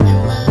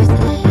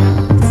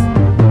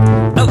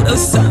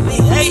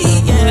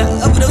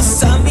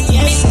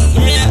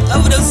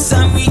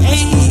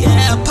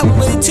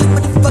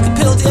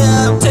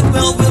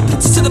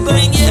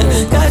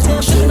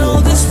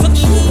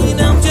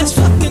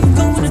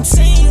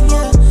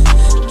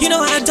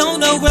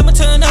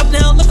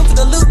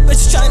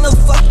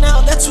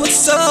that's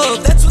what's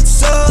up, that's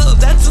what's up,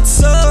 that's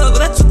what's up,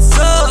 that's what's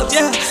up,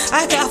 yeah.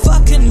 I got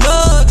fucking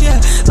luck, yeah.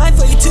 Life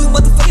way too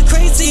motherfucking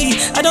crazy.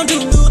 I don't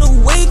do no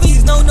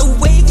wavies, no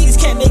wavies.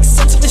 Can't make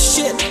sense of this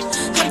shit.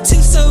 I'm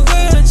too sober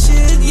and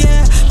shit,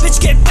 yeah.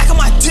 Bitch, get back on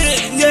my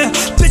dick, yeah.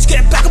 Bitch,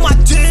 get back on my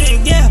dick,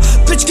 yeah.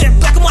 Bitch, get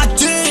back on my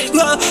dick,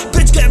 yeah.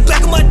 Bitch, get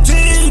back on my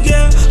dick,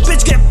 yeah.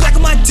 Bitch, get back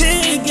on my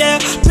dick, yeah.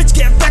 Bitch,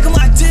 get back on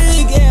my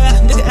dick, yeah.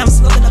 Nigga, I'm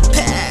smoking the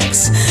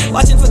packs,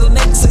 watching for the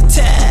next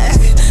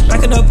attack.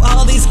 Backing up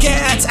all these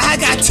cats. I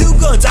got two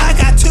guns, I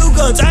got two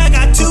guns, I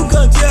got two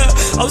guns, yeah.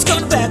 I was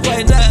coming back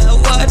right now,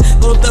 what?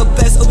 Well, the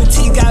best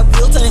OT got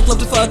real tank, love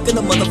to fuck in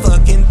the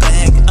motherfucking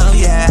bank. Oh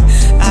yeah,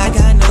 I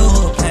got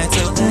no plan,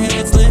 so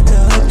let's link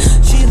up.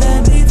 She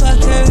let me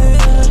fuck her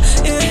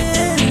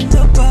in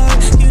the bar.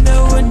 You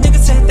know a nigga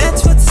said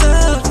that's what's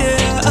up,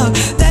 yeah. Oh,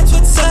 that's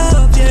what's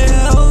up,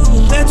 yeah. Oh,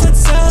 that's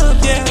what's up,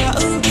 yeah.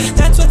 Oh,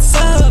 that's what's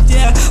up,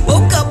 yeah.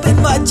 Woke up in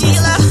my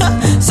Gila.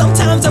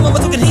 Sometimes I'm a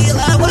motherfucking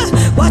healer.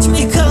 Watch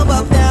me come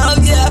up now,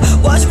 yeah.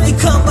 Watch me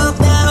come up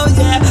now,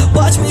 yeah.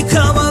 Watch me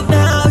come up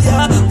now,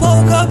 yeah.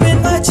 Woke up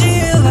in my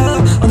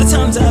Gila. All the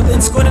times I've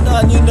been squirting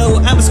on, you know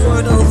I'm a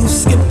squirtle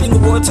who's skipping a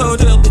war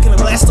total, looking at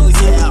blasto,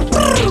 yeah.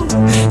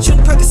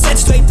 Shooting Percocet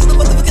straight to the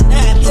motherfucking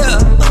app, yeah.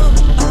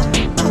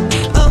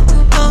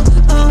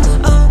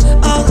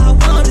 All I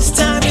want is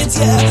diamonds,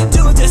 yeah.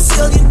 Do a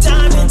zillion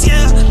diamonds,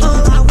 yeah.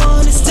 All I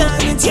want is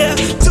diamonds, yeah.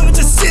 Do a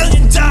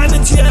zillion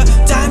diamonds, yeah.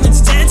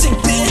 Diamonds dancing,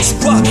 bitch.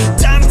 What?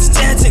 Diamonds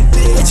dancing,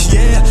 bitch,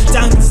 yeah.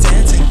 Diamonds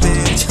dancing,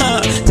 bitch.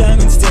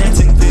 Diamonds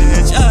dancing,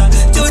 bitch.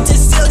 Do a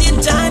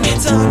zillion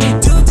diamonds on me.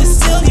 Do a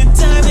zillion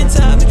diamonds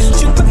on me.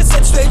 Shoot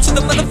Percocet straight to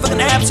the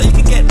motherfucking app so you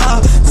can get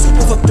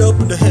super fucked up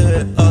in the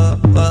head.